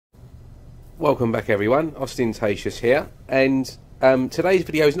Welcome back everyone, Austintacious here, and today's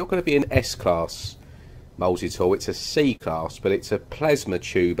video is not going to be an S-class multi-tool, it's a C-class, but it's a plasma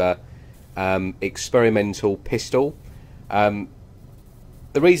tuber experimental pistol. The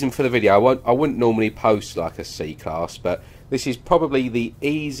reason for the video, I wouldn't normally post like a C-class, but this is probably the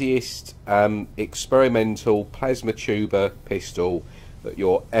easiest experimental plasma tuber pistol that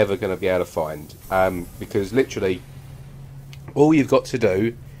you're ever going to be able to find, because literally all you've got to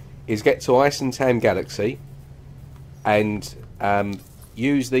do is get to Eissentam Galaxy and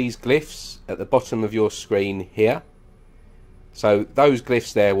use these glyphs at the bottom of your screen here. So those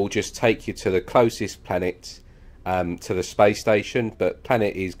glyphs there will just take you to the closest planet to the space station, but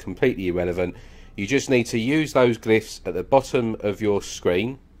planet is completely irrelevant. You just need to use those glyphs at the bottom of your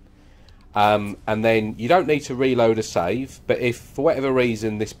screen, and then you don't need to reload a save, but if for whatever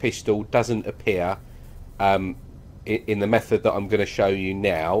reason this pistol doesn't appear in the method that I'm going to show you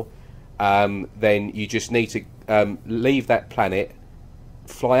now, then you just need to leave that planet,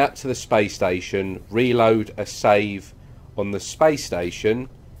 fly up to the space station, reload a save on the space station,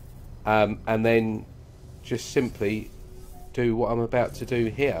 and then just simply do what I'm about to do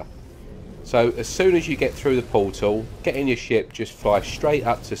here. So as soon as you get through the portal, get in your ship, just fly straight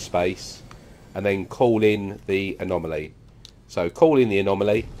up to space and then call in the anomaly. So call in the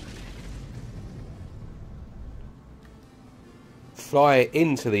anomaly, fly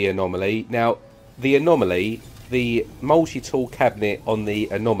into the anomaly. Now the anomaly, the multi-tool cabinet on the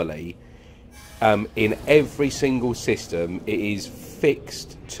anomaly, in every single system it is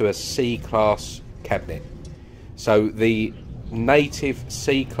fixed to a C-class cabinet. So the native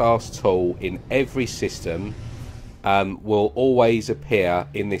C-class tool in every system will always appear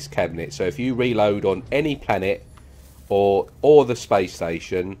in this cabinet. So if you reload on any planet or the space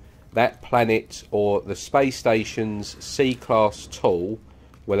station, that planet or the space station's C-class tool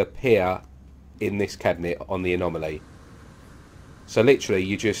will appear in this cabinet on the anomaly. So literally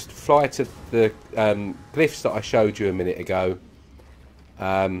you just fly to the glyphs that I showed you a minute ago,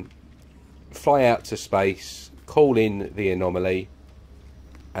 fly out to space, call in the anomaly,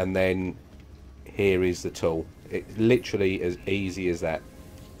 and then here is the tool. It's literally as easy as that.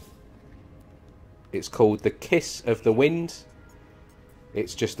 It's called the Kiss of the Wind.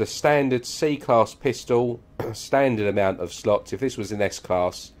 It's just a standard C-class pistol, standard amount of slots. If this was an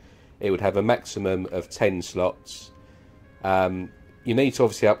S-class, it would have a maximum of 10 slots. You need to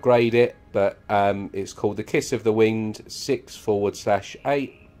obviously upgrade it, but it's called the Kiss of the Wind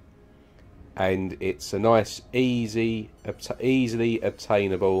 6/8, and it's a nice, easily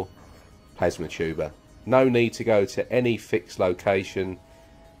obtainable plasma tuber. No need to go to any fixed location.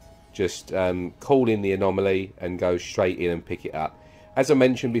 Just call in the anomaly and go straight in and pick it up. As I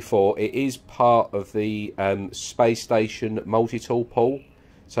mentioned before, it is part of the space station multi-tool pool.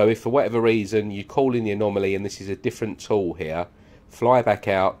 So if for whatever reason you call in the anomaly and this is a different tool here, fly back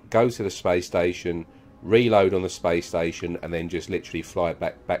out, go to the space station, reload on the space station, and then just literally fly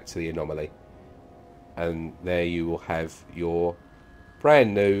back to the anomaly. And there you will have your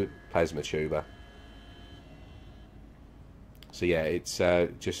brand new plasma tuber. So yeah, it's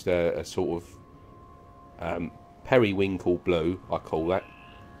just a sort of periwinkle blue, I call that,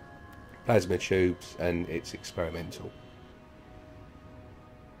 plasma tubes, and it's experimental.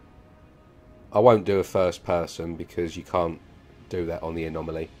 I won't do a first person because you can't do that on the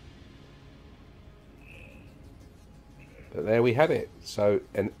anomaly. But there we have it. So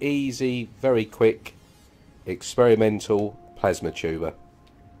an easy, very quick experimental plasma tuber.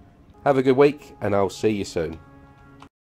 Have a good week and I'll see you soon.